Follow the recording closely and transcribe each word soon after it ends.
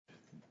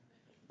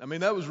I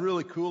mean, that was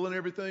really cool and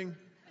everything.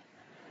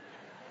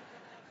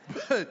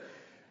 But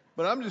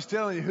I'm just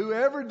telling you,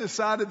 whoever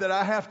decided that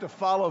I have to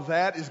follow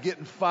that is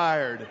getting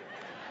fired.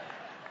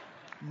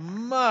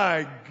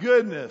 My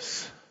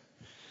goodness.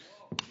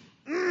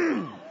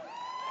 Man.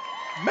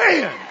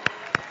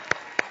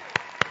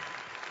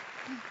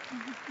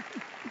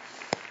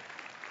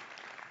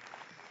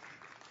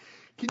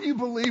 Can you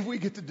believe we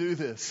get to do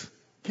this?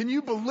 Can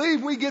you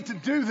believe we get to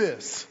do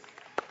this?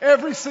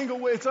 Every single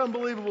way. It's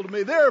unbelievable to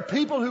me. There are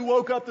people who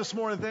woke up this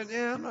morning thinking,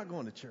 I'm not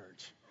going to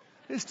church.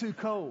 It's too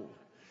cold.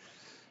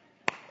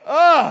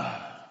 All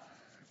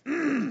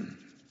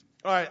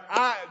right.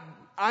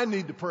 I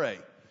need to pray.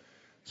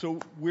 So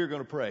we're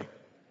going to pray.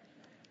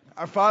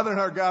 Our Father and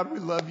our God, we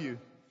love you.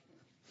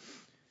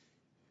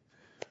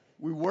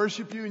 We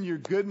worship you in your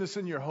goodness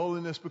and your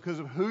holiness because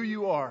of who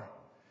you are.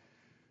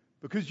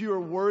 Because you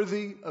are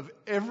worthy of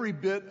every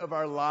bit of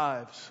our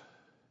lives.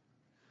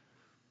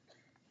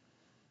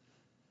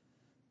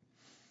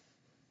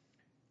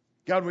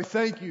 God, we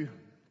thank you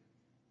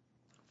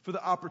for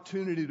the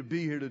opportunity to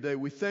be here today.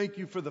 We thank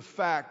you for the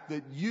fact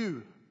that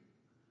you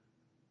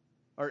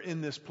are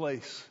in this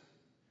place.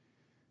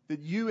 That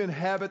you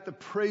inhabit the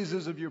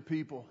praises of your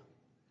people.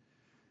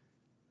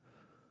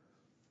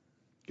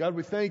 God,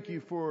 we thank you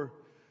for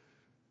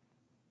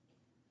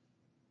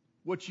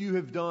what you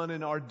have done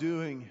and are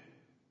doing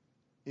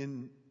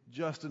in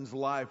Justin's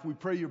life. We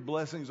pray your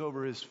blessings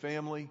over his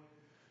family.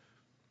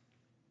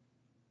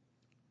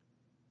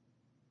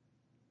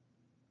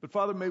 But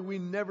Father, may we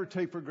never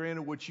take for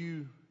granted what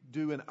you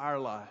do in our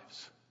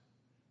lives.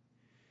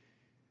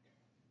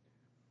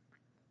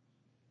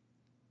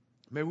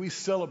 May we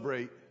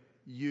celebrate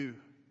you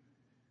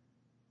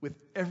with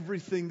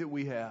everything that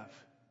we have.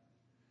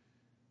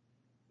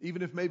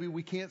 Even if maybe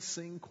we can't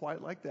sing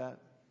quite like that.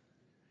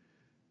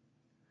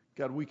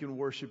 God, we can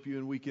worship you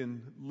and we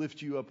can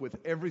lift you up with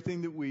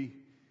everything that we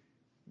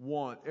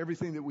want,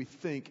 everything that we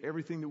think,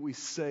 everything that we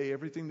say,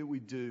 everything that we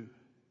do.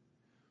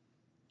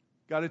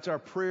 God, it's our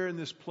prayer in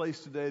this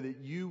place today that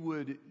you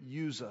would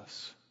use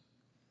us.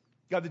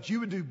 God, that you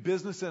would do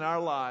business in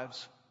our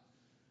lives.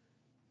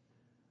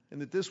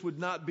 And that this would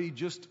not be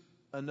just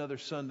another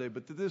Sunday,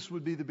 but that this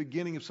would be the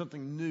beginning of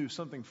something new,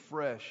 something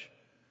fresh,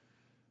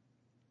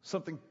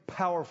 something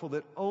powerful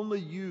that only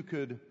you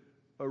could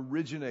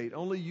originate,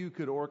 only you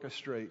could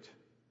orchestrate.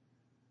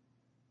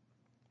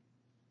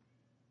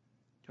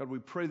 God, we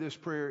pray this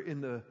prayer in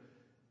the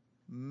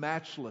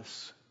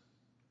matchless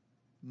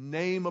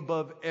name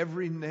above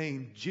every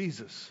name,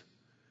 Jesus,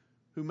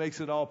 who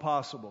makes it all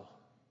possible.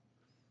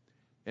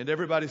 And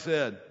everybody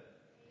said,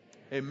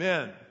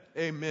 Amen.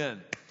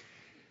 Amen.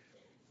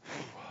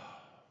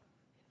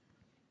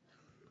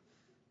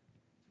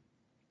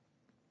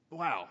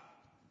 Wow.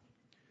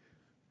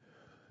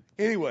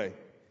 Anyway,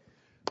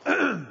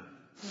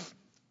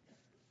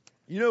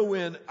 you know,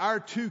 when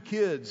our two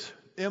kids,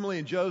 Emily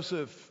and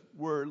Joseph,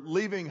 were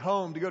leaving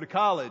home to go to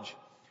college,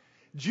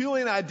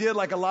 Julie and I did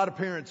like a lot of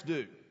parents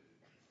do.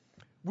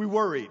 We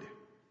worried.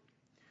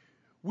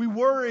 We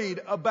worried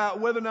about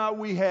whether or not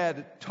we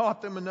had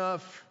taught them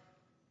enough,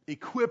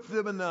 equipped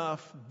them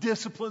enough,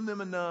 disciplined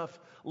them enough,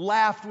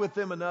 laughed with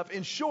them enough.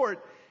 In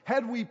short,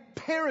 had we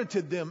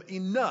parented them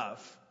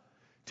enough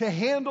to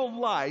handle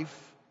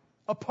life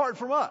apart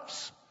from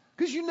us?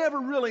 Because you never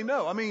really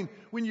know. I mean,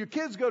 when your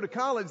kids go to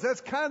college,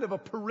 that's kind of a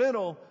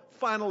parental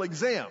final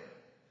exam.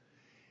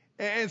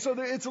 And so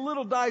it's a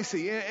little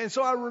dicey. And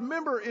so I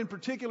remember in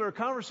particular a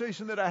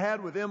conversation that I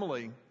had with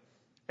Emily,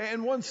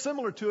 and one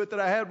similar to it that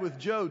I had with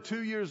Joe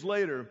 2 years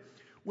later,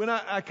 when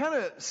I kind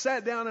of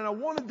sat down and I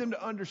wanted them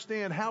to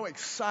understand how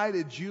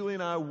excited Julie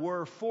and I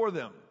were for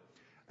them.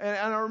 And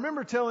I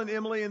remember telling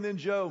Emily and then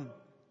Joe,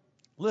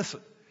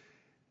 listen,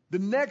 the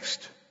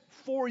next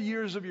 4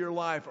 years of your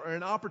life are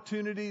an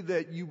opportunity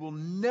that you will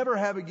never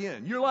have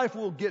again. Your life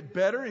will get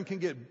better and can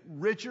get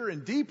richer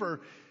and deeper,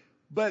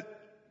 but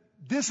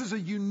this is a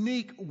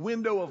unique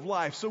window of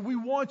life. So we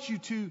want you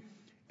to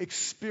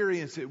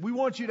experience it. We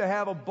want you to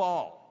have a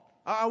ball.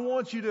 I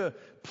want you to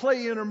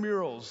play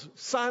intramurals,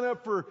 sign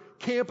up for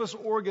campus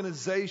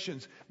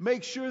organizations,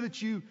 make sure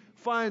that you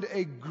find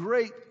a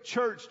great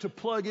church to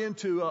plug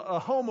into, a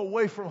home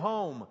away from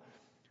home.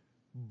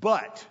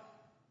 But,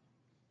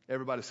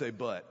 everybody say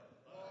but.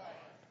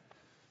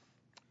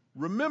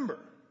 Remember,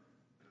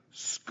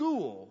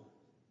 school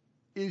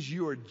is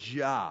your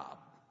job.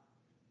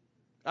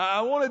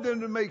 I wanted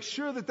them to make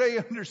sure that they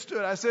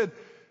understood. I said,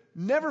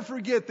 never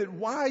forget that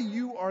why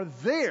you are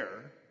there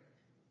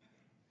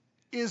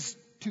is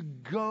to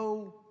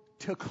go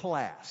to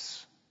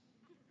class.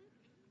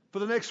 For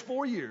the next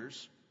 4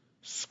 years,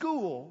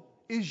 school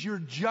is your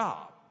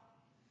job.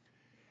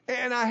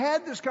 And I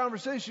had this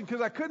conversation because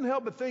I couldn't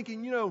help but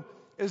thinking, you know,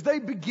 as they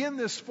begin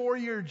this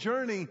 4-year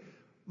journey,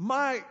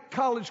 my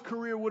college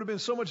career would have been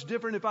so much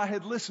different if I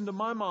had listened to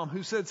my mom,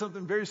 who said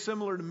something very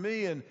similar to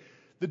me, and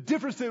the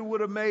difference that it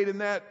would have made in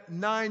that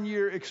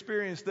 9-year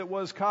experience that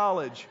was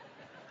college.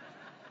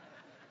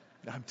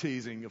 I'm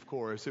teasing, of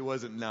course. It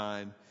wasn't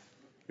 9.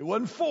 It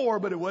wasn't 4,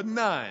 but it wasn't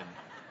 9.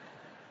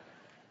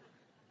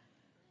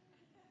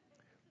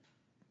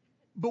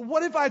 But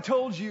what if I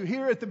told you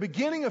here at the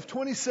beginning of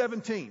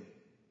 2017,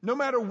 no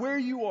matter where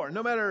you are,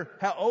 no matter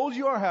how old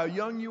you are, how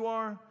young you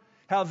are,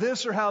 how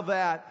this or how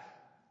that,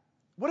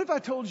 what if I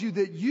told you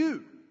that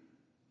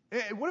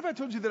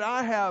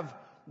I have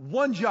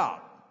one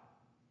job?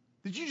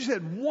 That you just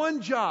had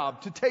one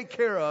job to take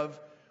care of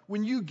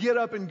when you get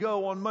up and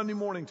go on Monday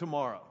morning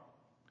tomorrow?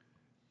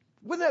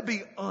 Wouldn't that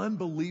be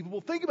unbelievable?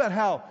 Think about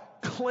how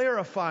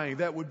clarifying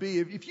that would be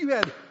if you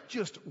had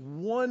just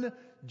one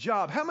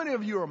job. How many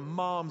of you are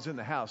moms in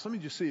the house? Let me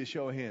just see a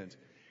show of hands.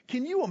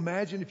 Can you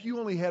imagine if you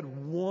only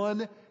had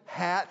one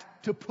hat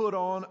to put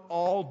on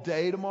all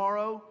day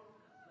tomorrow?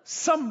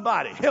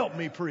 Somebody help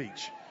me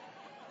preach.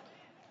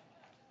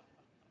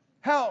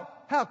 How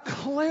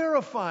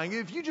clarifying.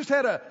 If you just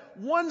had a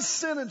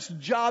one-sentence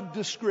job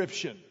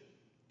description.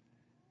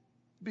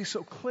 It'd be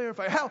so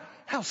clarifying.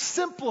 How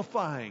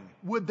simplifying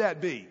would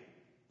that be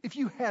if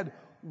you had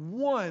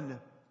one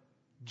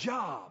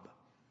job?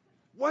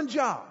 One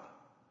job.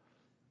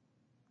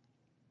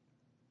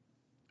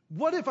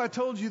 What if I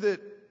told you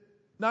that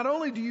not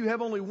only do you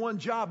have only one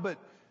job, but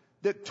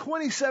that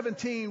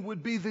 2017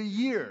 would be the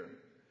year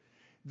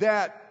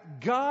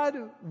that God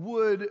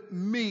would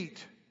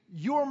meet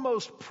your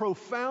most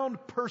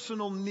profound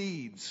personal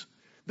needs?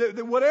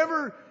 That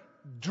whatever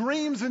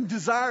dreams and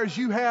desires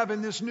you have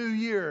in this new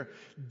year,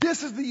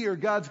 this is the year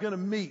God's going to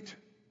meet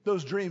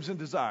those dreams and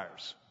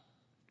desires.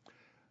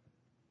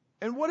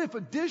 And what if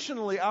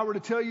additionally I were to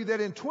tell you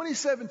that in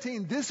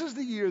 2017, this is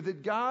the year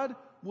that God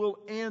will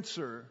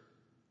answer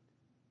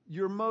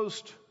your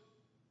most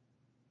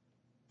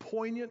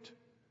poignant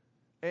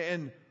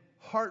and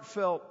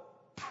heartfelt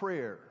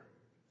prayer?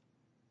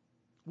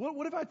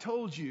 What if I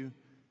told you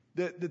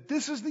that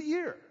this is the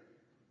year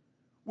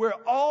where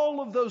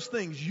all of those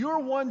things, your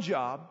one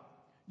job,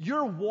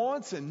 your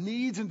wants and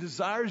needs and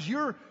desires,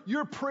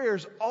 your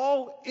prayers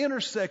all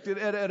intersected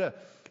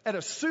at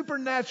a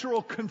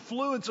supernatural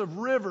confluence of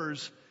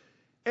rivers,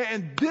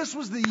 and this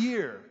was the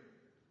year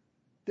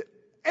that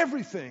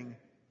everything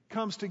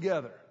comes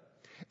together.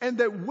 And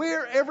that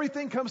where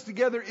everything comes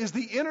together is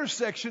the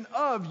intersection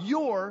of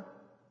your,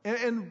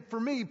 and for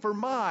me, for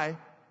my,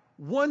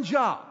 one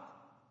job.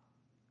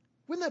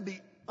 Wouldn't that be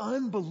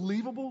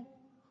unbelievable?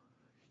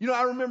 You know,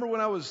 I remember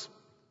when I was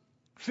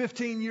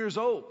 15 years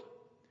old,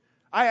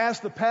 I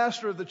asked the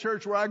pastor of the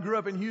church where I grew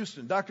up in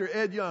Houston, Dr.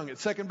 Ed Young at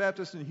Second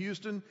Baptist in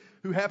Houston,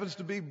 who happens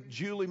to be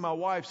Julie, my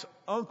wife's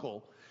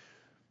uncle.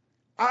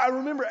 I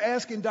remember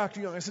asking Dr.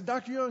 Young, I said,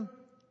 Dr. Young,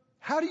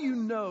 how do you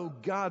know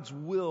God's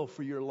will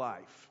for your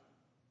life?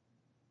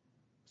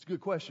 It's a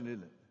good question,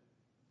 isn't it?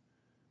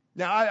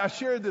 Now, I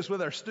shared this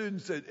with our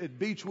students at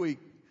Beach Week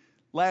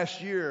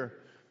last year,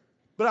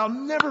 but I'll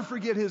never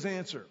forget his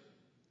answer.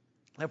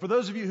 Now, for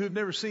those of you who've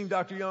never seen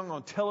Dr. Young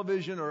on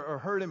television or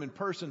heard him in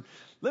person,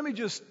 let me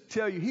just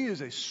tell you, he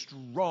is a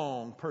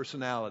strong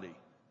personality.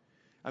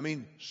 I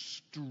mean,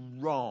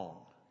 strong.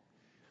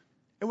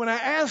 And when I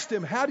asked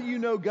him, how do you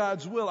know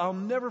God's will? I'll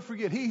never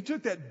forget. He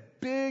took that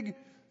big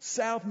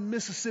South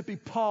Mississippi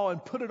paw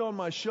and put it on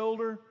my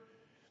shoulder.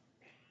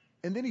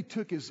 And then he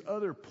took his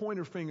other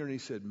pointer finger and he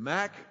said,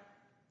 Mac,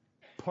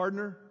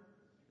 partner.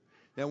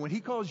 Now, when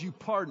he calls you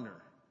partner,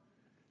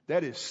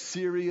 that is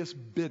serious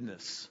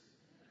business.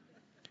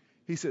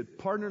 He said,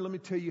 partner, let me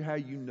tell you how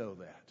you know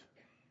that.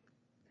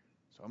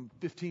 So I'm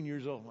 15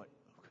 years old. I'm like,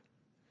 okay.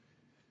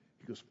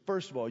 He goes,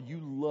 first of all, you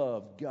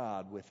love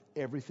God with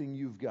everything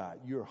you've got,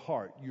 your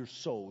heart, your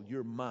soul,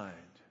 your mind.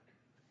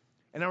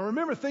 And I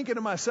remember thinking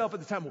to myself at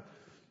the time, well,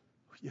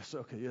 yes,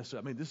 okay, yes.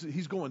 I mean,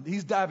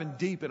 he's diving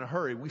deep in a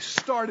hurry. We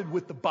started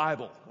with the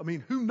Bible. I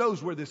mean, who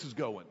knows where this is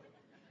going?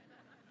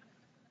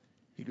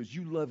 He goes,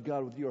 you love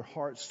God with your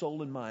heart,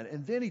 soul, and mind.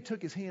 And then he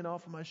took his hand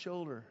off of my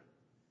shoulder.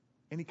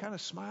 And he kind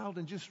of smiled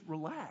and just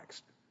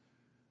relaxed.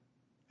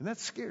 And that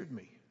scared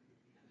me.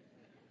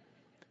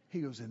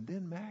 He goes, and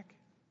then, Mac,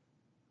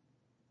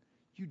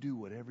 you do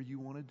whatever you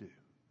want to do.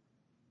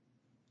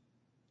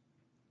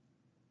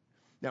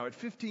 Now, at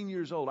 15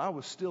 years old, I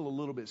was still a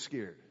little bit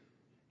scared.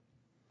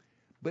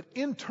 But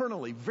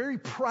internally, very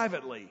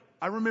privately,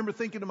 I remember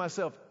thinking to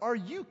myself, are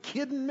you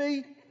kidding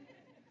me?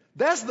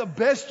 That's the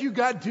best you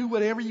got. Do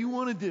whatever you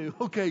want to do.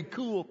 Okay,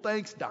 cool.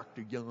 Thanks,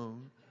 Dr.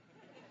 Young.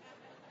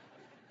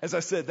 As I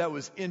said, that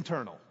was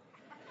internal.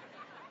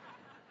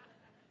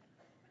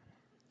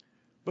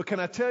 But can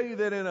I tell you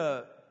that in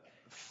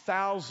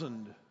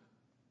 1,000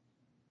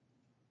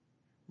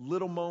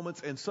 little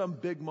moments and some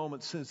big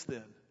moments since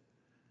then,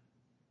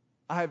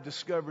 I have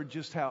discovered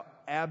just how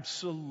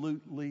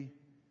absolutely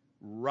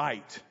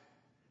right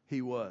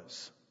he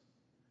was.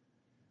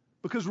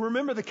 Because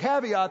remember the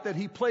caveat that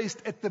he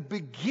placed at the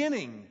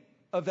beginning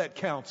of that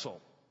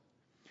counsel.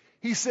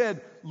 He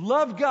said,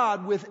 love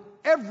God with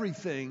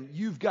everything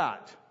you've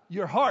got.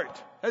 Your heart,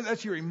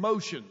 that's your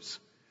emotions.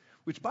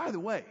 Which, by the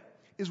way,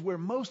 is where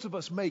most of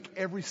us make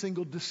every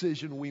single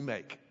decision we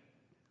make.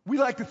 We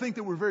like to think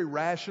that we're very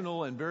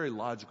rational and very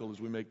logical as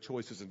we make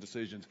choices and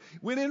decisions,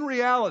 when in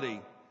reality,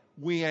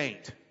 we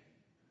ain't.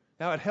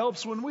 Now, it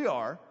helps when we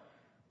are,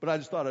 but I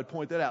just thought I'd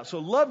point that out. So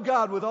love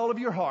God with all of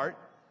your heart,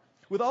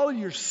 with all of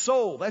your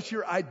soul. That's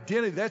your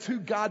identity. That's who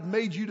God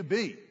made you to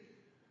be.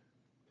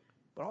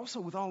 But also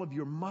with all of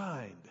your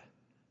mind.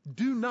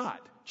 Do not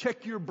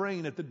check your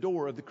brain at the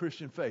door of the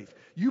Christian faith.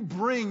 You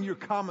bring your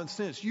common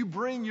sense. You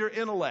bring your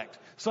intellect.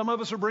 Some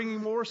of us are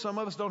bringing more. Some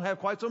of us don't have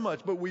quite so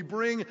much. But we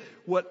bring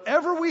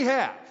whatever we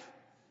have.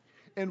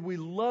 And we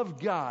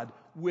love God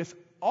with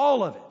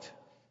all of it.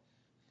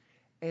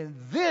 And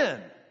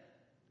then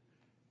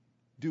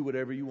do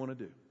whatever you want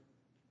to do.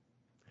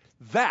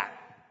 That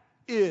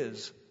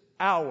is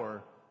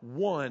our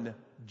one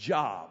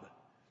job.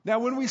 Now,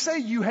 when we say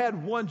you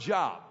had one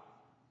job,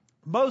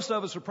 most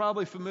of us are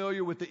probably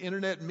familiar with the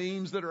internet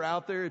memes that are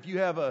out there. If you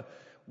have a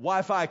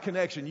Wi-Fi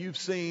connection, you've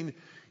seen,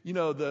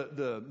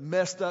 the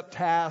messed up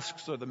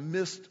tasks or the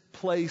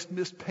misplaced,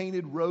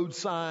 mispainted road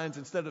signs.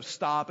 Instead of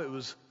stop, it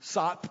was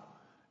SOP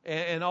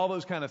and all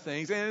those kind of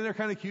things. And they're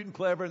kind of cute and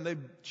clever, and they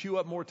chew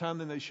up more time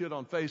than they should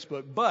on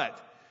Facebook. But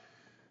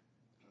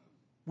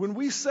when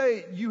we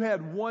say you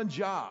had one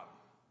job,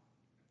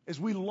 as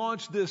we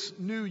launch this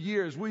new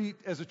year, as we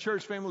as a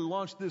church family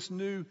launch this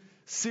new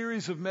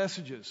series of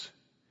messages,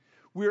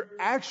 we're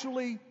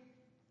actually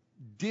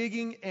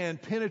digging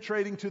and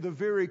penetrating to the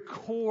very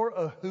core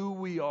of who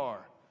we are.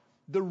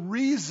 The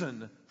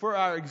reason for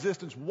our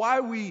existence, why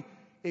we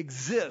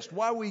exist,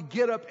 why we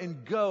get up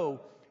and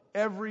go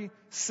every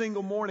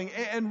single morning.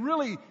 And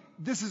really,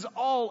 this is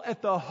all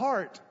at the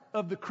heart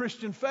of the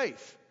Christian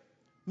faith.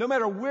 No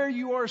matter where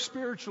you are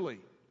spiritually,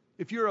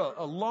 if you're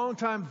a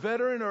longtime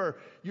veteran or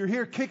you're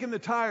here kicking the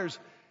tires,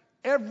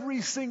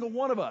 every single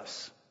one of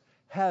us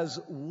has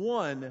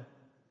one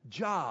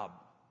job.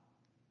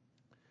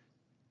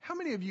 How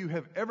many of you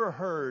have ever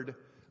heard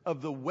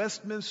of the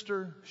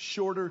Westminster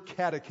Shorter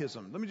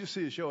Catechism? Let me just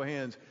see a show of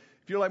hands.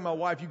 If you're like my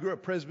wife, you grew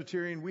up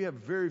Presbyterian. We have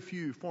very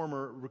few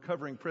former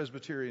recovering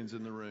Presbyterians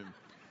in the room.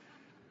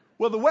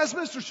 Well, the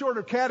Westminster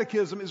Shorter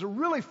Catechism is a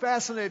really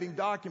fascinating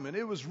document.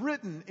 It was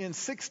written in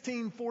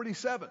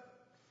 1647,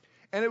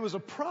 and it was a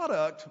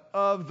product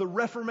of the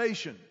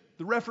Reformation.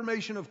 The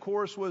Reformation, of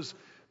course, was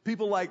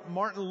people like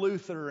Martin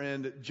Luther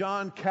and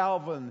John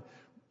Calvin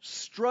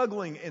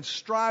struggling and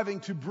striving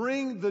to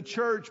bring the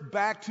church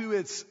back to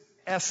its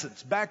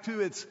essence, back to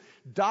its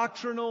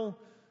doctrinal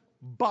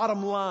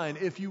bottom line,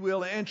 if you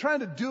will, and trying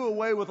to do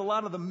away with a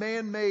lot of the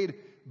man-made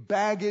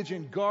baggage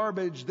and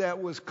garbage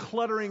that was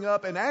cluttering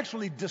up and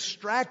actually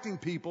distracting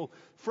people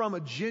from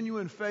a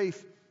genuine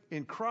faith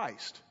in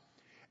Christ.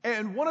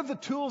 And one of the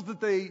tools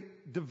that they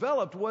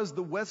developed was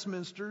the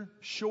Westminster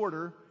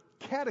Shorter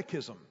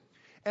Catechism.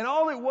 And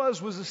all it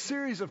was a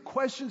series of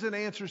questions and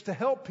answers to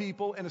help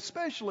people, and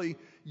especially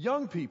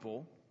young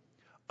people,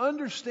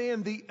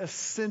 understand the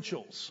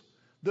essentials,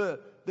 the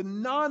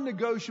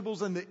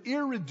non-negotiables and the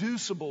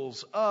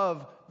irreducibles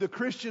of the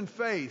Christian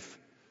faith,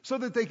 so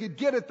that they could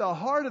get at the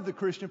heart of the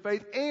Christian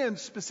faith and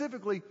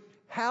specifically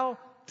how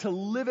to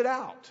live it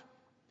out.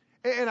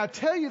 And I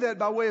tell you that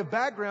by way of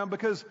background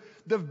because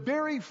the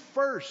very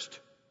first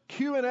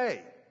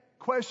Q&A,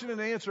 question and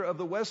answer of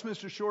the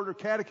Westminster Shorter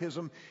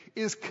Catechism,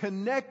 is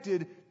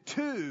connected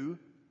to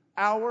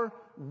our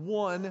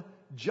one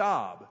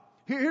job.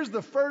 Here's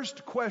the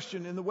first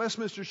question in the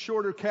Westminster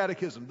Shorter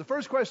Catechism. The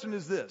first question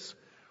is this: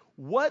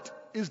 what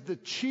is the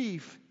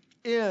chief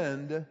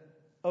end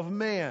of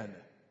man?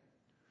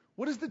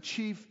 What is the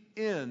chief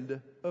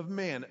end of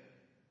man?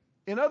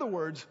 In other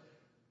words,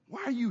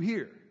 why are you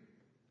here?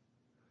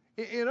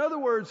 In other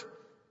words,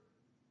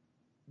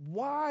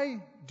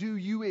 why do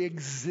you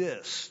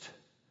exist?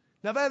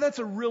 Now that's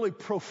a really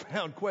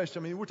profound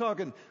question. I mean, we're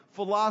talking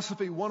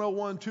philosophy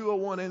 101,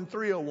 201, and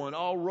 301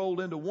 all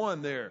rolled into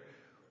one there.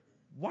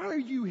 Why are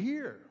you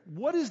here?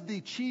 What is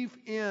the chief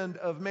end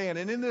of man?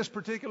 And in this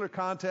particular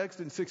context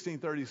in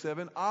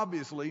 1637,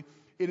 obviously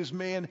it is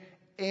man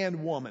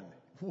and woman.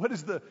 What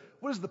is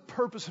the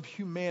purpose of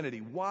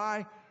humanity?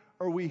 Why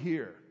are we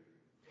here?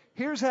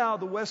 Here's how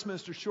the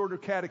Westminster Shorter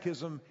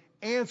Catechism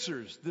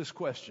answers this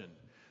question.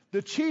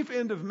 The chief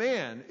end of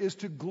man is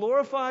to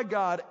glorify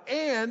God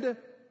and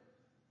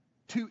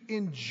to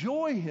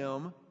enjoy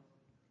Him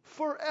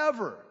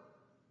forever.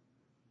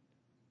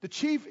 The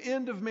chief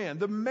end of man,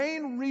 the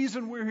main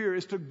reason we're here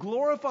is to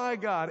glorify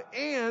God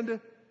and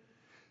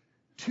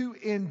to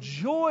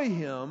enjoy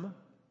Him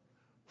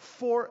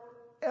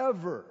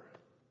forever.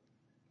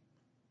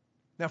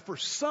 Now, for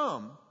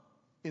some,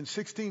 in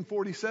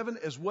 1647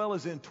 as well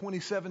as in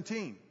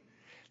 2017,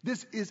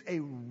 this is a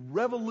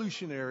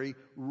revolutionary,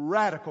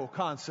 radical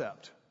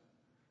concept.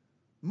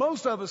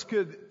 Most of us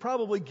could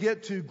probably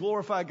get to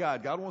glorify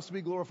God. God wants to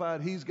be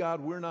glorified. He's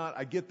God. We're not.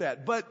 I get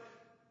that. But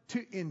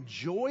to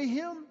enjoy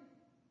Him,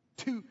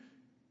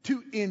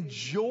 to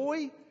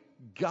enjoy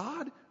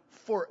God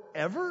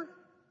forever?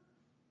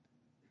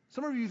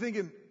 Some of you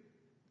thinking,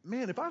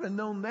 man, if I'd have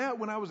known that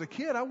when I was a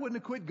kid, I wouldn't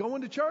have quit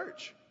going to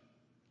church.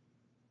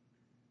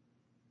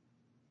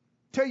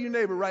 Tell your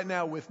neighbor right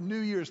now with New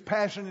Year's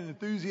passion and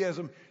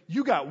enthusiasm,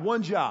 you got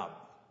one job.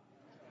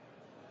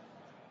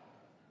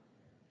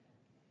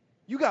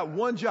 You got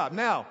one job.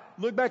 Now,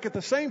 look back at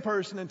the same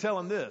person and tell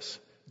him this: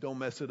 don't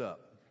mess it up.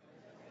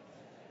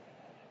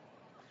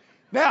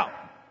 Now,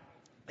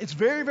 It's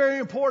very, very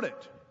important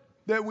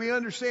that we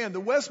understand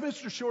the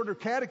Westminster Shorter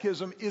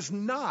Catechism is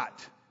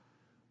not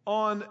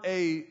on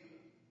a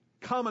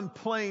common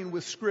plane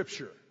with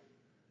Scripture.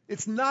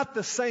 It's not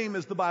the same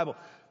as the Bible.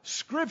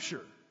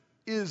 Scripture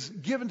is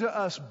given to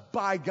us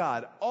by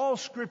God. All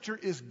Scripture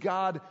is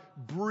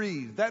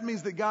God-breathed. That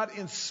means that God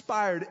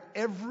inspired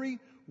every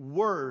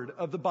word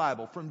of the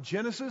Bible, from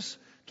Genesis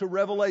to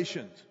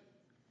Revelation.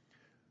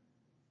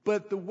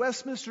 But the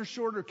Westminster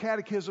Shorter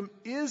Catechism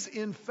is,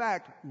 in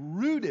fact,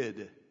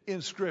 rooted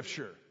in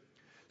Scripture.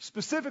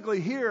 Specifically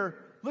here,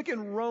 look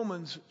in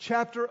Romans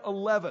chapter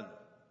 11.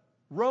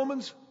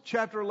 Romans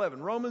chapter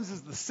 11. Romans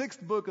is the 6th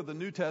book of the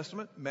New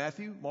Testament.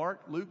 Matthew,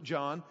 Mark, Luke,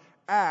 John,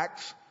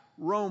 Acts,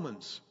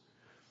 Romans.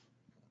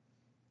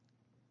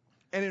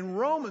 And in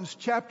Romans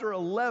chapter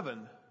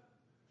 11,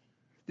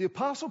 the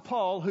Apostle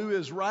Paul, who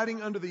is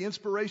writing under the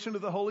inspiration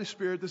of the Holy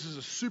Spirit, this is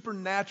a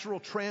supernatural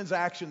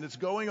transaction that's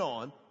going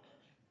on.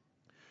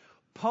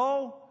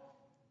 Paul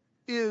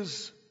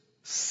is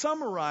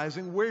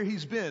summarizing where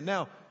he's been.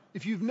 Now,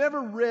 if you've never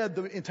read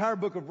the entire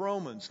book of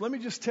Romans, let me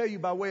just tell you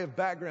by way of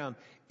background,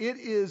 it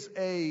is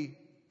a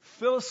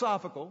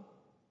philosophical,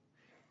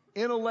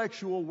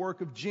 intellectual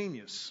work of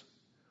genius.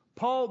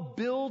 Paul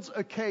builds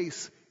a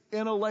case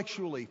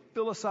intellectually,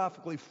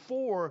 philosophically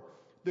for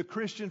the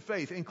Christian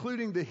faith,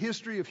 including the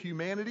history of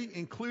humanity,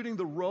 including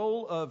the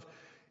role of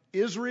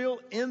Israel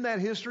in that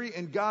history,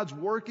 and God's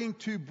working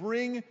to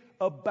bring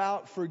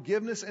about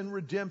forgiveness and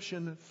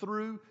redemption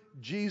through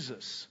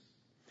Jesus.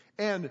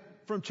 And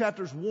from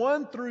chapters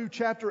 1 through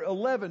chapter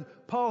 11,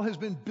 Paul has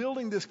been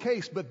building this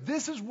case, but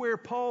this is where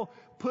Paul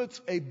puts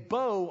a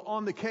bow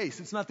on the case.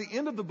 It's not the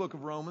end of the book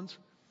of Romans,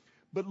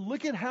 but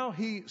look at how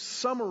he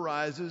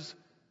summarizes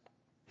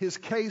his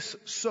case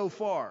so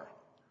far.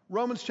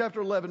 Romans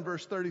chapter 11,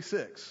 verse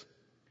 36.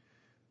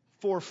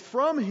 For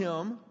from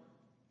him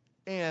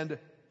and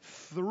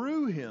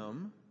through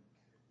him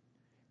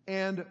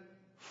and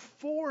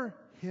for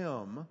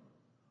him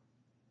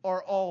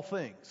are all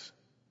things.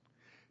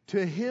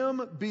 To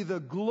him be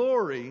the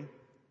glory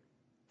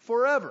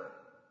forever.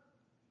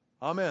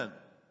 Amen.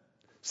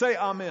 Say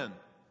amen.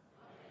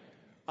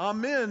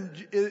 Amen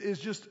is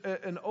just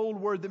an old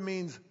word that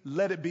means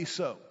let it be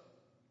so.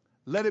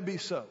 Let it be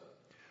so.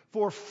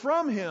 For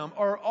from him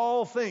are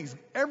all things.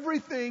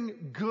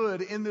 Everything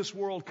good in this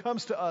world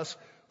comes to us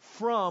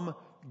from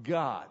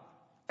God.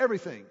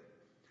 Everything.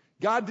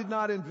 God did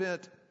not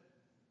invent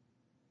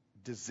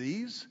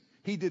disease.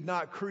 He did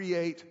not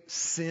create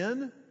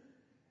sin.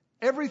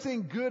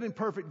 Everything good and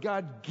perfect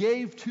God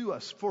gave to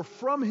us. For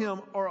from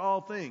him are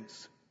all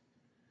things.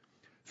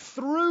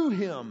 Through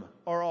him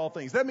are all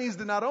things. That means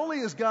that not only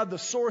is God the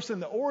source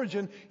and the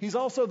origin, he's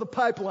also the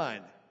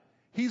pipeline.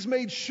 He's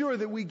made sure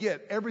that we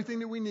get everything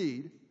that we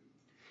need.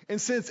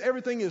 And since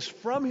everything is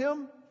from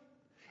him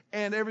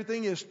and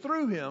everything is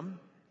through him,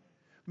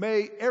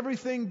 may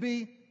everything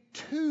be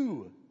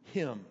to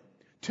him.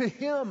 To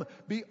him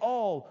be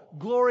all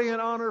glory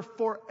and honor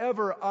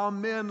forever.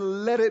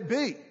 Amen. Let it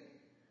be.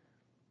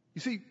 You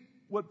see,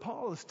 what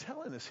Paul is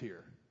telling us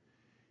here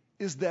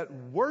is that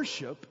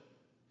worship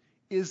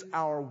is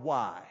our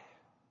why.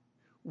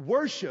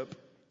 Worship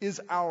is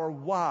our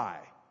why.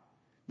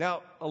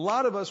 Now, a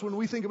lot of us, when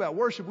we think about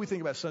worship, we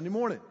think about Sunday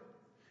morning.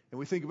 And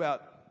we think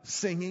about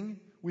singing.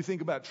 We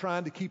think about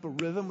trying to keep a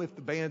rhythm if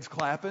the band's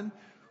clapping.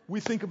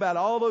 We think about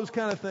all those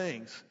kind of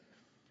things.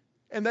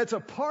 And that's a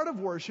part of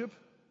worship.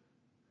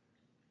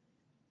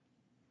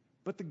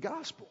 But the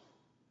gospel,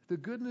 the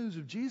good news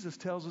of Jesus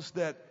tells us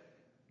that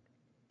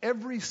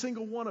every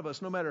single one of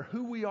us, no matter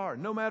who we are,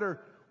 no matter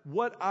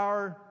what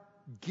our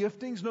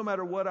giftings, no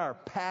matter what our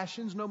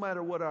passions, no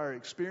matter what our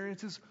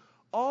experiences,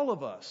 all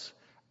of us,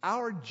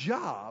 our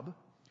job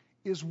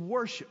is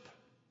worship.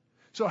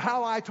 So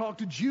how I talk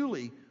to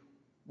Julie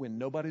when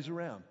nobody's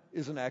around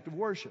is an act of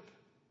worship.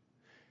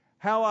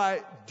 How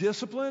I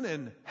discipline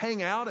and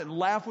hang out and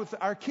laugh with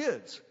our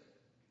kids,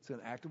 it's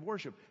an act of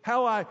worship.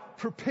 How I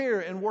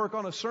prepare and work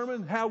on a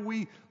sermon, how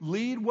we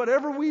lead,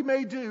 whatever we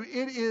may do,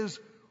 it is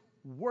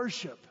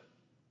worship.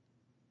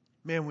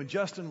 Man, when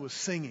Justin was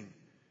singing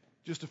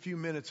just a few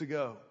minutes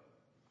ago,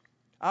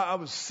 I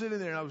was sitting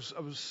there and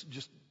I was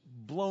just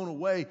blown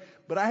away.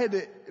 But I had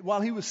to,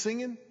 while he was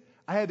singing,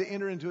 I had to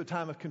enter into a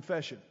time of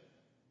confession.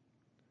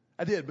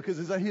 I did, because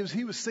as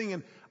he was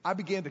singing, I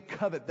began to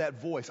covet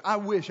that voice. I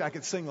wish I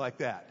could sing like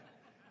that.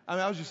 I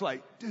mean, I was just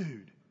like,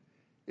 dude,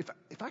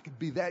 if I could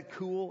be that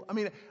cool. I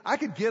mean, I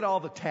could get all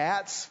the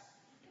tats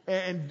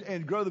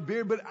and grow the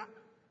beard, but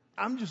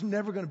I'm just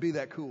never going to be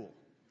that cool.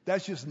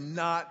 That's just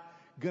not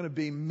going to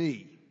be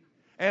me.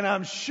 And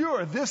I'm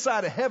sure this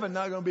side of heaven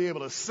not going to be able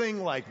to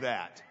sing like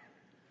that.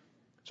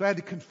 So I had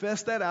to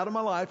confess that out of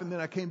my life, and then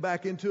I came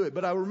back into it.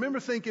 But I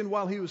remember thinking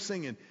while he was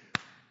singing,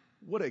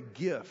 what a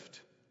gift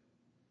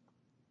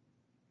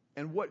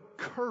and what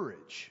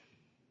courage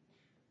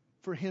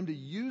for him to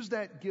use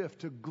that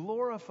gift to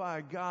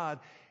glorify God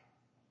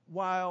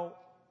while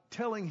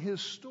telling his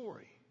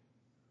story.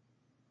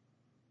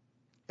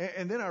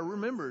 And then I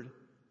remembered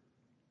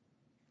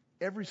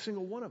every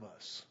single one of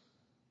us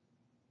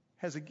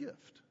has a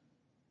gift.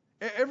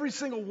 Every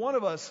single one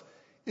of us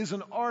is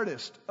an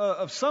artist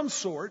of some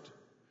sort.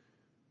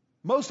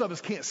 Most of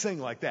us can't sing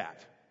like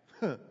that.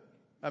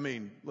 I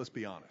mean, let's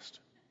be honest.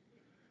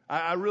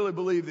 I really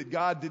believe that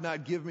God did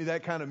not give me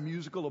that kind of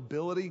musical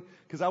ability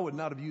because I would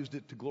not have used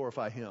it to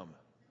glorify Him.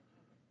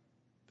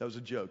 That was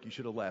a joke. You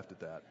should have laughed at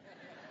that.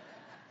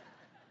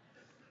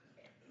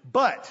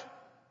 But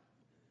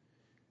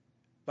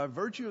by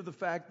virtue of the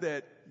fact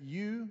that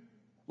you,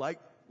 like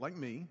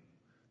me,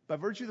 by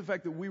virtue of the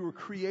fact that we were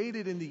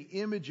created in the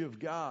image of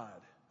God,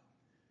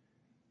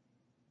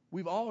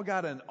 we've all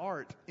got an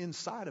art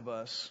inside of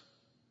us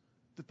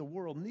that the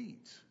world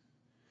needs.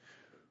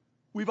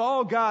 We've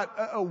all got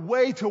a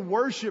way to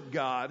worship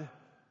God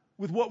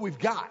with what we've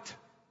got.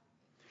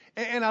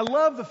 And I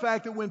love the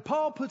fact that when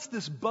Paul puts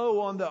this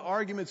bow on the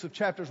arguments of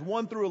chapters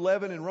 1 through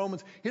 11 in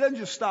Romans, he doesn't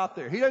just stop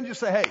there. He doesn't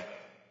just say, hey,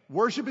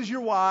 worship is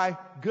your why,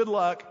 good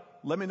luck,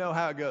 let me know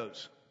how it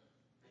goes.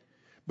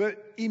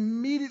 But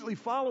immediately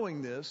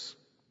following this,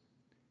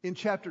 in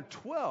chapter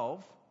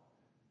 12,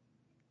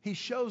 he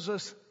shows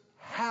us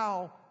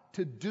how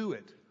to do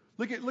it.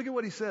 Look at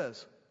what he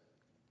says.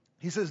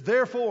 He says,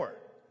 therefore,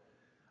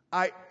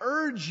 I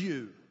urge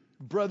you,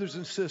 brothers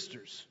and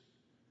sisters,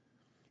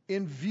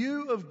 in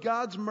view of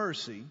God's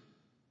mercy,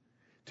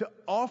 to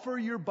offer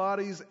your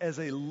bodies as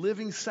a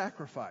living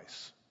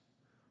sacrifice,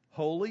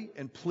 holy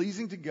and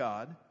pleasing to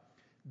God.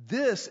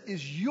 This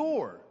is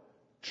your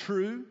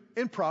true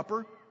and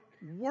proper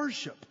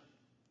worship.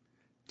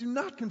 Do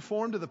not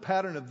conform to the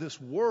pattern of this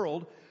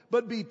world,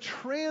 but be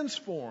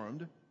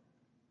transformed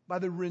by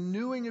the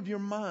renewing of your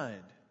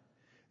mind.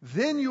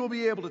 Then you will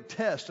be able to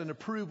test and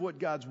approve what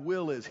God's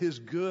will is, His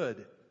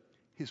good,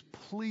 His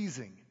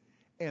pleasing,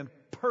 and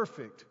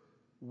perfect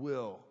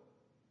will.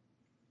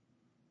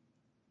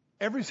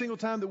 Every single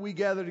time that we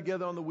gather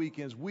together on the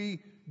weekends, we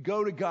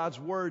go to God's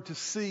Word to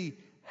see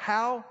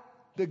how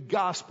the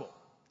gospel,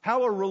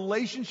 how a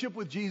relationship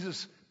with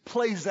Jesus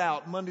plays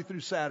out Monday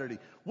through Saturday.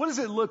 What does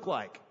it look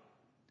like?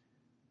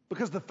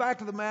 Because the fact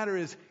of the matter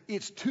is,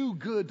 it's too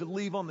good to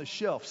leave on the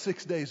shelf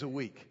 6 days a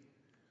week.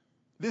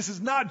 This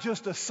is not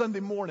just a Sunday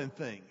morning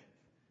thing.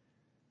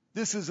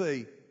 This is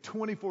a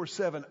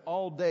 24/7,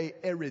 all day,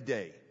 every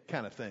day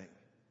kind of thing.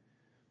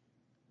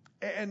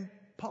 And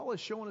Paul is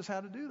showing us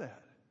how to do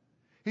that.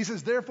 He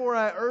says, therefore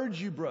I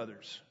urge you,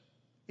 brothers,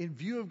 in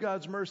view of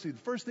God's mercy. The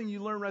first thing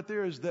you learn right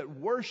there is that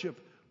worship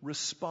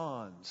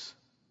responds.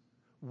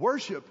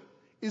 Worship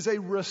is a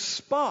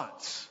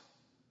response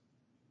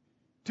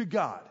to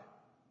God.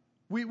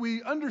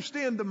 We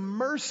understand the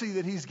mercy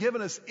that He's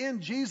given us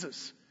in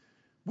Jesus.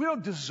 We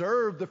don't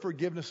deserve the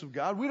forgiveness of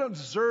God. We don't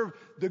deserve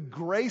the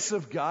grace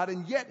of God,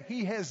 and yet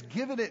He has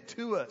given it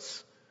to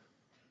us.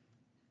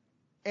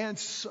 And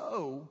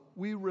so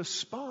we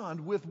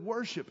respond with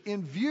worship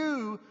in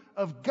view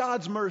of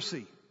God's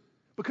mercy.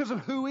 Because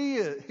of who He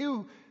is,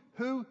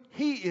 who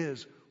He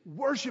is,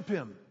 worship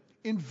Him.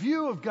 In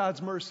view of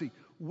God's mercy,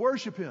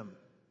 worship Him.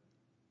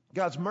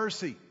 God's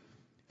mercy.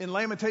 In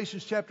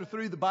Lamentations chapter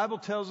 3, the Bible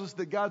tells us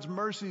that God's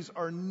mercies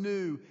are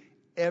new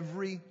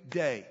every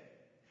day.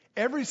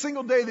 Every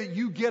single day that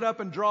you get up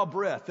and draw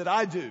breath, that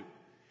I do,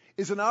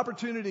 is an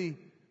opportunity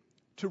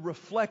to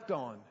reflect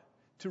on,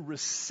 to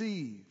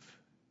receive,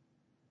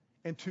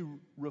 and to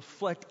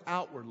reflect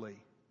outwardly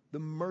the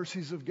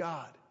mercies of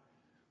God.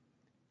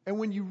 And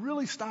when you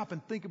really stop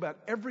and think about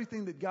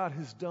everything that God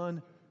has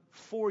done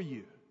for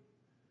you,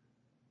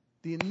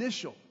 the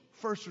initial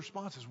first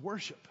response is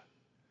worship.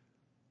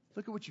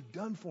 Look at what you've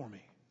done for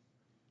me.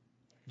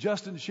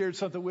 Justin shared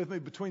something with me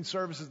between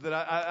services that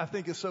I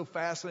think is so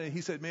fascinating.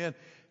 He said, man,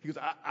 he goes,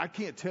 I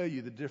can't tell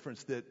you the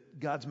difference that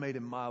God's made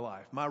in my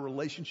life, my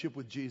relationship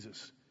with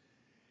Jesus.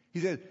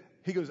 He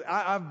goes,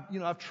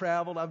 I've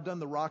traveled, I've done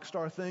the rock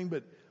star thing,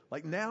 but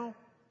like now,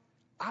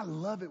 I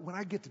love it when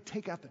I get to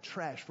take out the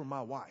trash for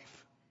my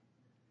wife.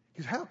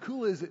 He goes, how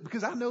cool is it?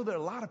 Because I know there are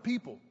a lot of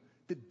people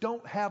that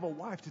don't have a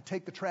wife to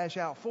take the trash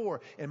out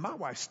for, and my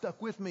wife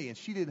stuck with me and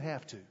she didn't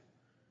have to.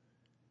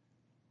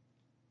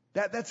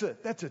 That's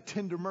a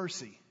tender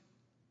mercy.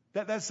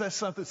 That's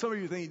something. Some of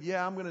you are thinking,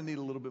 yeah, I'm going to need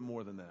a little bit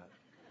more than that.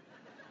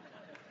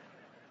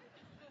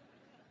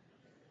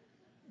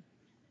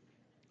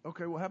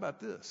 Okay, well, how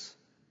about this?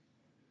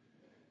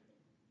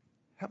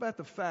 How about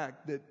the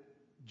fact that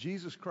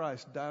Jesus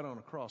Christ died on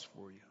a cross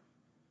for you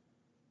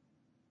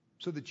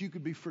so that you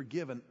could be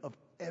forgiven of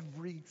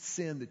every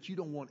sin that you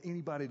don't want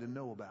anybody to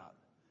know about?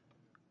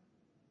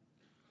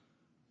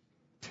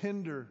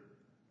 Tender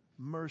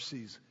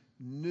mercies,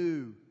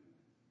 new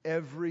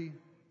every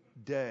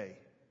day.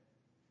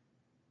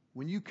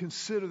 When you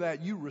consider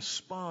that, you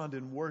respond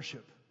in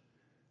worship.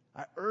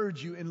 I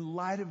urge you, in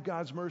light of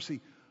God's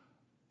mercy,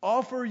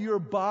 offer your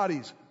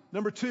bodies.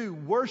 Number 2,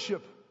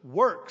 worship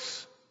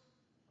works.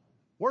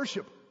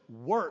 Worship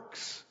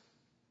works.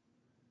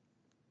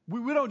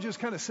 We don't just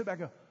kind of sit back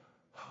and go,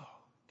 oh,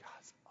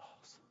 God's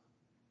awesome.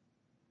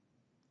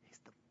 He's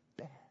the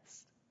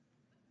best.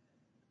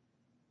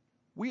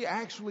 We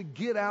actually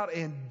get out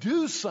and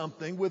do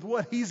something with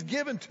what He's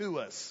given to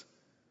us.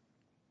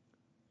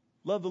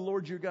 Love the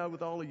Lord your God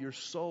with all of your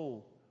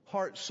soul,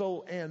 heart,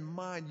 soul, and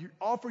mind. You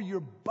offer your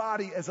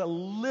body as a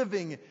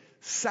living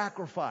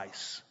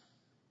sacrifice.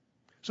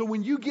 So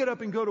when you get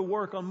up and go to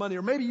work on Monday,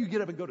 or maybe you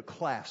get up and go to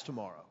class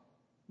tomorrow.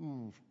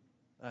 Ooh,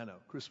 I know,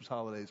 Christmas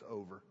holiday's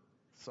over.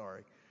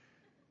 Sorry.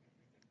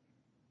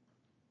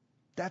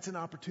 That's an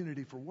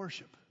opportunity for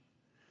worship.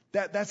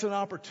 That's an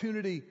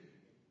opportunity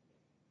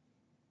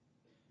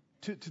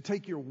to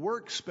take your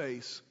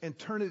workspace and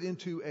turn it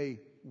into a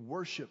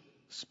worship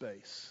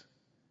space.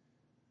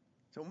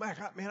 So, Mac,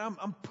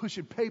 I'm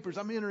pushing papers.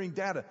 I'm entering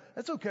data.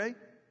 That's okay.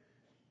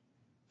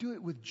 Do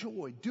it with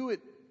joy. Do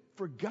it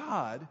for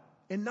God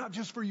and not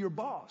just for your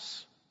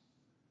boss.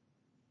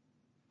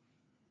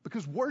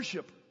 Because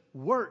worship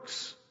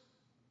works.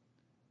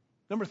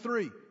 Number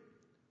 3,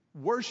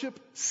 worship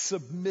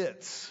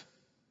submits.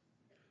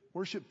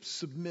 Worship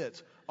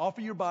submits.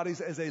 Offer your bodies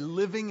as a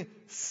living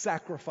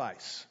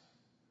sacrifice.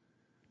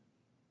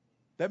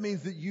 That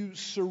means that you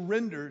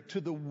surrender to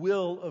the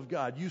will of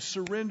God. You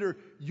surrender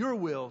your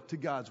will to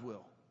God's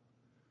will.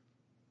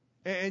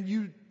 And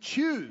you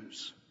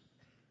choose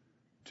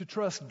to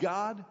trust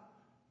God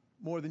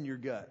more than your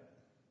gut.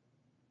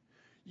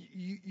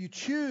 You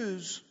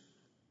choose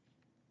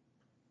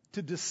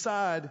to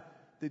decide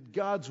that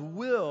God's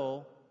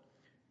will,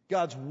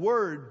 God's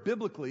word,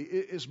 biblically,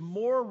 is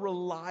more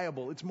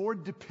reliable, it's more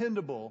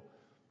dependable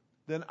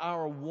than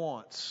our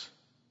wants.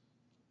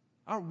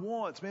 Our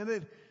wants, man, they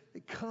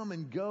come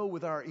and go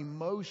with our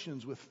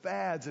emotions, with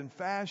fads and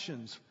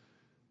fashions.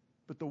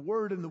 But the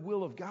word and the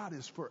will of God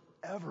is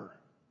forever.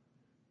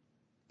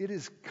 It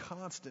is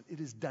constant. It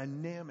is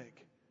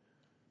dynamic.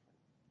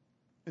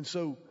 And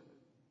so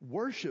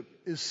worship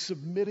is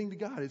submitting to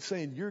God. It's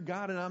saying, you're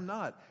God and I'm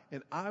not.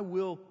 And I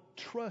will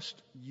trust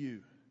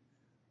you.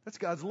 That's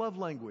God's love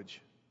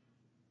language.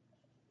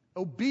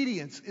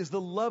 Obedience is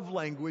the love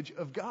language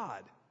of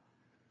God.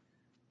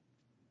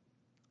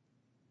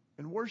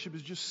 And worship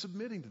is just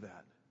submitting to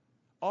that.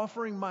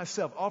 Offering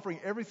myself, offering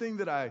everything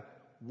that I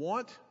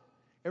want,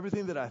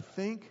 everything that I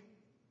think,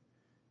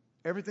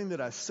 everything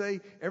that I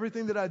say,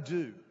 everything that I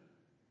do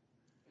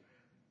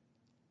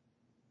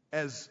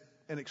as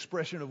an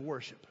expression of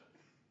worship.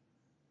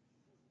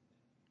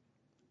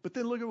 But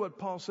then look at what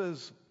Paul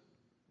says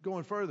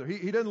going further.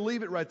 He doesn't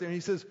leave it right there. He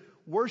says,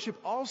 worship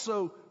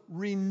also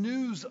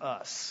renews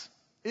us.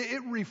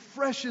 It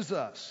refreshes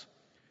us.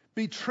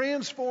 Be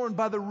transformed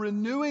by the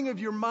renewing of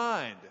your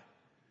mind.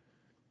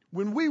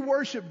 When we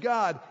worship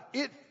God,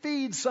 it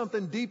feeds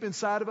something deep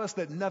inside of us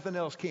that nothing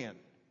else can.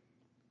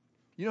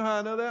 You know how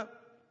I know that?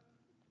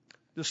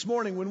 This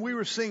morning when we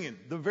were singing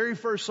the very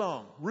first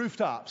song,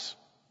 Rooftops.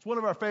 It's one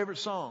of our favorite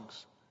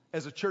songs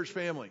as a church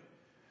family.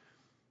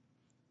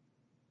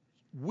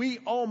 We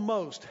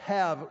almost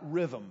have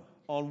rhythm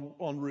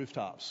on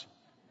Rooftops.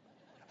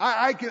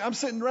 I'm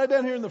sitting right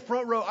down here in the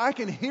front row. I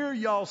can hear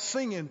y'all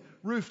singing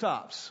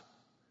Rooftops.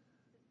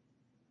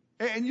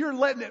 And you're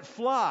letting it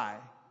fly.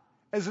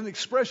 As an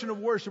expression of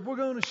worship, we're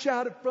going to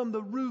shout it from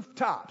the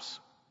rooftops.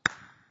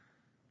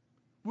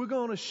 We're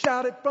going to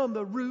shout it from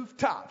the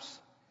rooftops.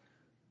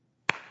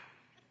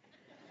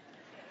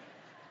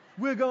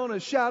 We're going to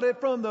shout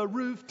it from the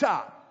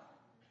rooftop.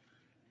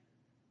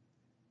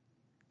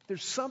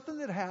 There's something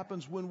that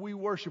happens when we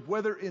worship,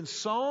 whether in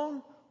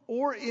song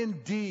or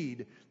in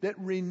deed, that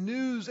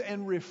renews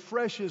and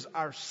refreshes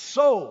our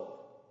soul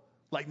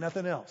like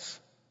nothing else.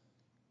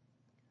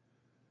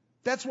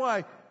 That's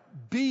why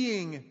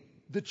being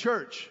the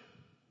church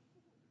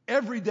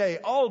every day,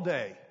 all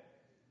day,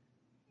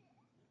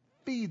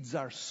 feeds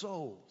our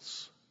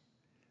souls.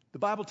 The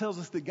Bible tells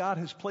us that God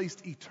has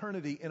placed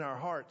eternity in our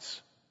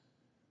hearts.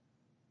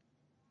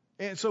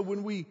 And so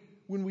when we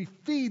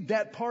feed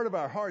that part of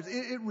our hearts,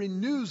 it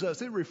renews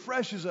us, it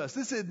refreshes us.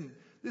 This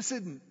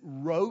isn't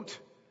rote.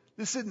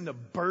 This isn't a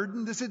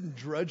burden. This isn't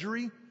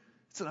drudgery.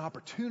 It's an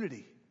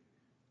opportunity.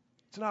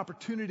 It's an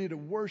opportunity to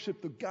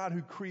worship the God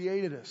who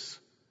created us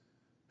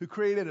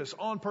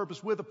on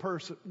purpose, with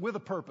a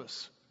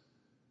purpose.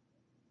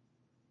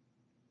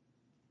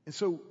 And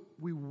so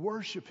we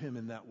worship him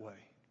in that way.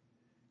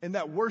 And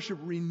that worship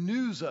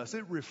renews us.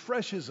 It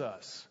refreshes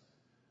us.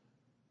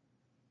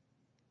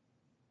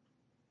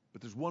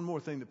 But there's one more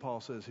thing that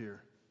Paul says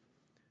here.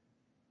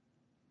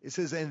 It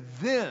says, and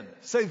then,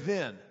 say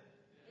then.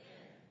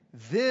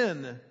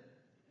 Then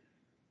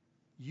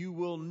you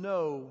will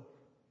know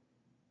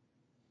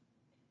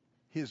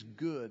his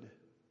good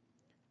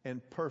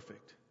and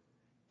perfect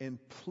and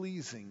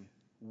pleasing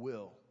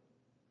will.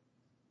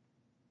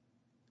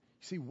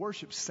 You see,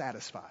 worship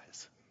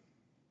satisfies.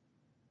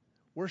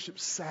 Worship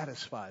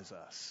satisfies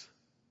us.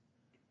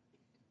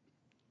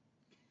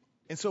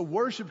 And so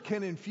worship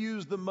can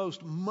infuse the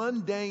most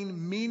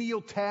mundane,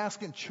 menial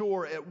task and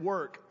chore at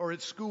work or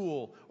at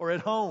school or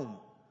at home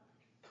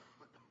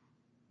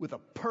with a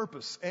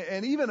purpose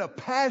and even a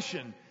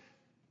passion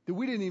that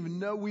we didn't even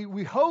know.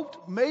 We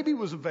hoped maybe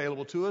was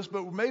available to us,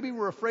 but maybe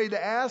we're afraid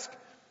to ask.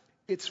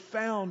 It's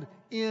found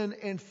in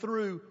and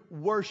through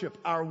worship,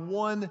 our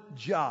one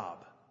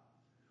job.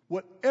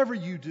 Whatever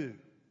you do,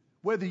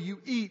 whether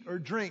you eat or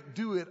drink,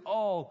 do it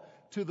all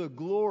to the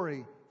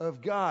glory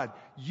of God.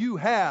 You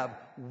have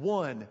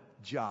one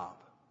job.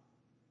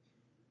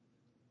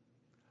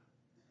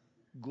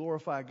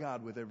 Glorify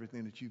God with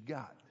everything that you've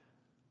got.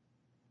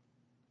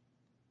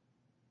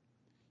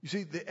 You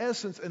see, the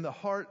essence and the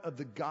heart of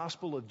the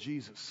gospel of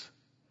Jesus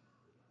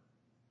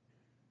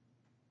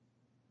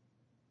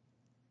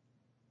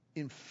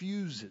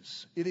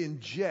infuses, it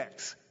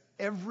injects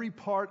every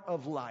part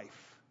of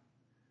life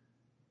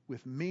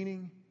with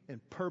meaning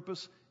and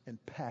purpose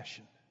and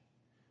passion.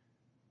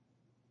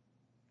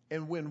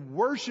 And when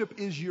worship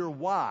is your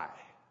why,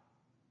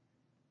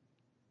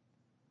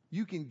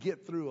 you can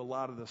get through a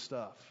lot of the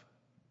stuff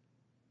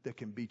that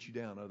can beat you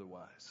down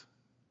otherwise.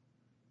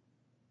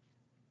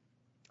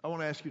 I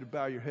want to ask you to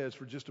bow your heads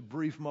for just a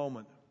brief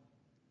moment.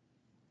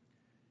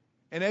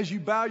 And as you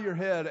bow your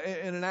head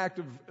in an act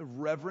of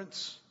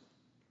reverence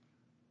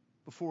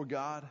before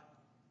God,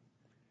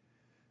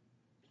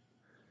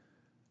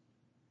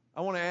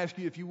 I want to ask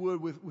you, if you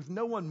would, with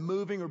no one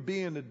moving or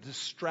being a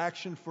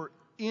distraction for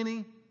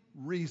any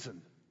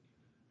reason.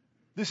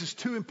 This is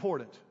too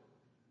important.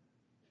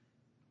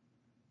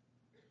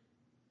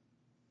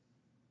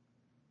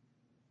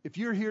 If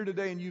you're here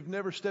today and you've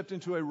never stepped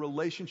into a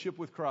relationship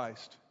with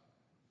Christ,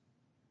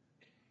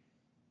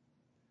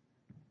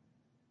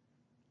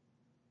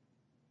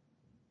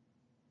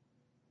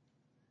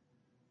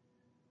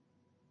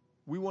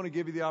 we want to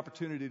give you the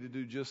opportunity to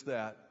do just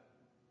that.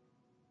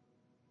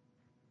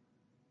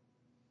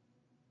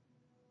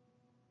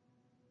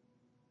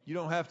 You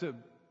don't have to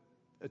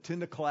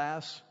attend a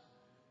class.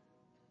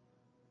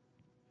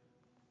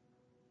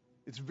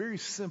 It's very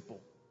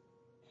simple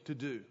to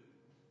do.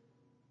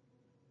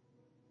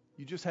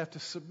 You just have to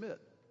submit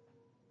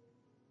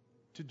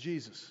to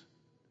Jesus.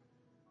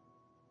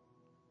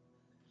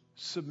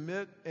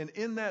 Submit, and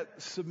in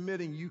that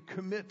submitting, you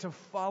commit to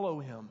follow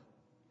Him.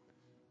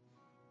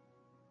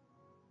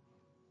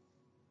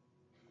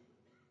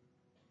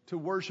 To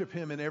worship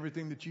Him in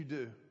everything that you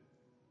do.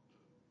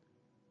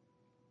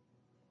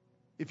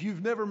 If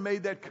you've never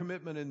made that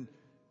commitment and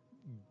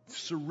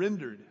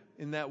surrendered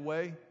in that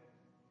way,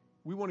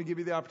 we want to give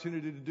you the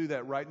opportunity to do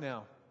that right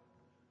now.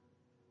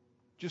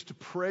 Just to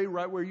pray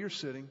right where you're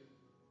sitting.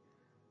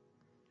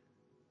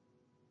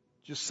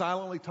 Just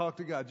silently talk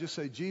to God. Just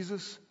say,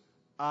 Jesus,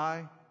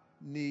 I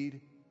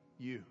need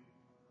you.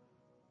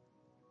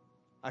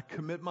 I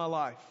commit my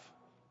life.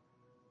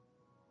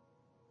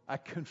 I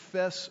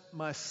confess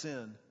my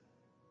sin.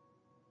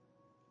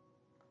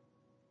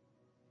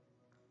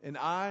 And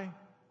I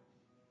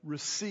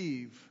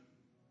receive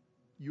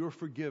your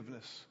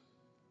forgiveness,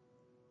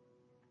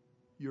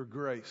 your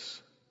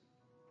grace.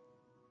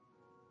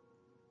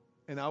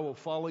 And I will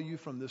follow you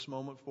from this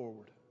moment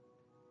forward.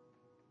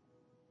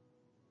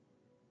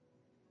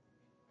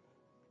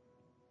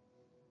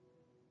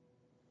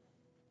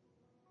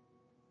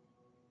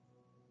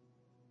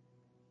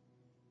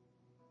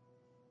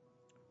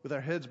 With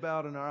our heads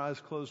bowed and our eyes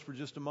closed for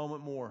just a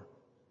moment more.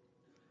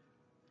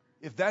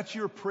 If that's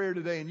your prayer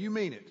today and you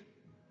mean it,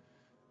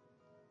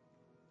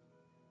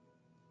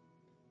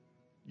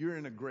 you're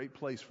in a great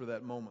place for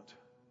that moment.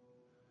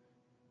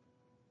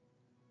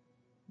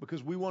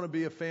 Because we want to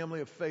be a family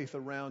of faith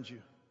around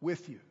you,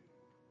 with you,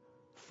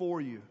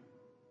 for you.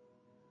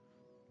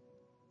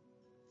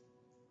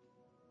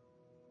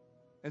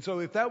 And so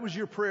if that was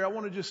your prayer, I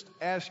want to just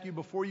ask you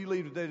before you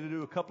leave today to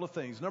do a couple of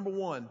things. Number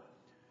one,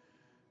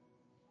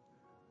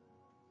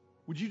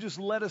 would you just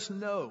let us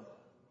know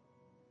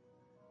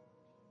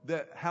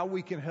that how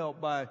we can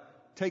help by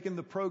taking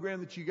the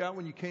program that you got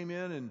when you came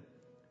in and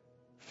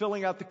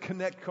filling out the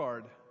Connect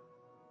card,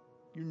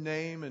 your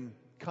name and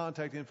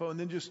contact info, and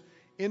then just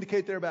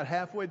indicate there about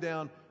halfway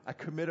down, I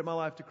committed my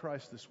life to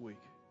Christ this week.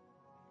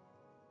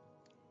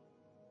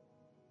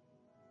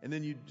 And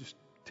then you just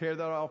tear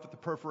that off at the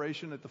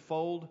perforation, at the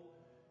fold,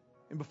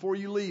 and before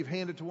you leave,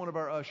 hand it to one of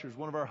our ushers,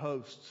 one of our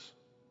hosts,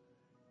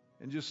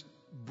 and just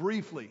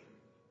briefly,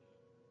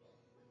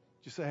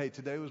 just say, hey,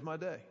 today was my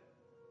day.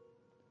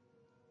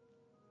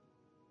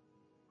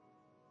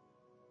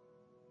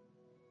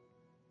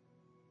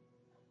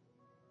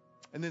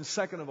 And then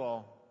second of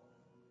all,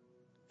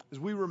 as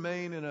we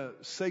remain in a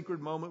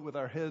sacred moment with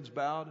our heads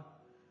bowed,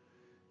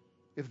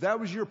 if that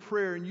was your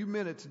prayer and you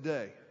meant it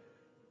today,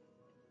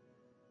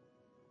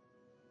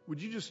 would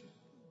you just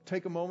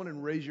take a moment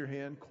and raise your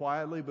hand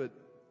quietly but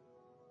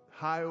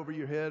high over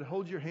your head?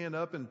 Hold your hand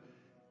up, and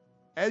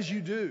as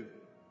you do,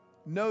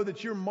 know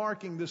that you're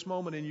marking this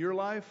moment in your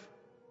life,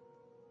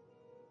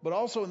 but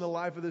also in the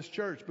life of this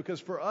church. Because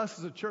for us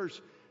as a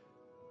church,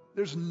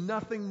 there's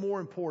nothing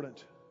more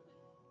important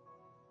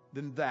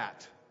than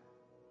that.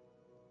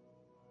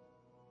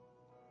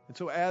 And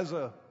so as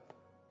a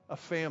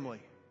family,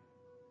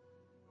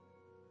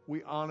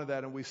 we honor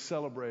that and we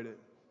celebrate it.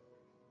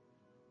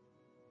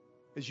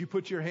 As you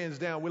put your hands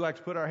down, we like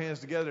to put our hands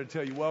together to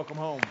tell you, welcome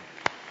home.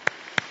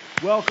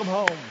 Welcome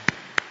home.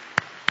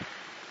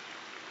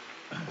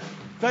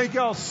 Thank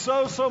y'all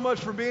so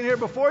much for being here.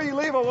 Before you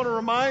leave, I want to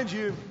remind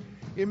you,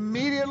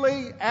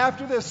 immediately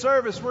after this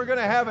service, we're going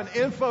to have an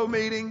info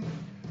meeting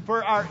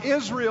for our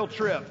Israel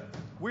trip.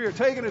 We are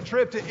taking a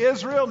trip to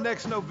Israel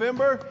next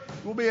November.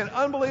 It will be an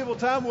unbelievable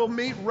time. We'll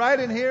meet right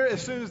in here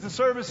as soon as the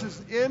service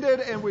is ended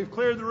and we've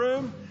cleared the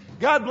room.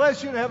 God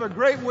bless you and have a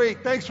great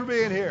week. Thanks for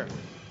being here.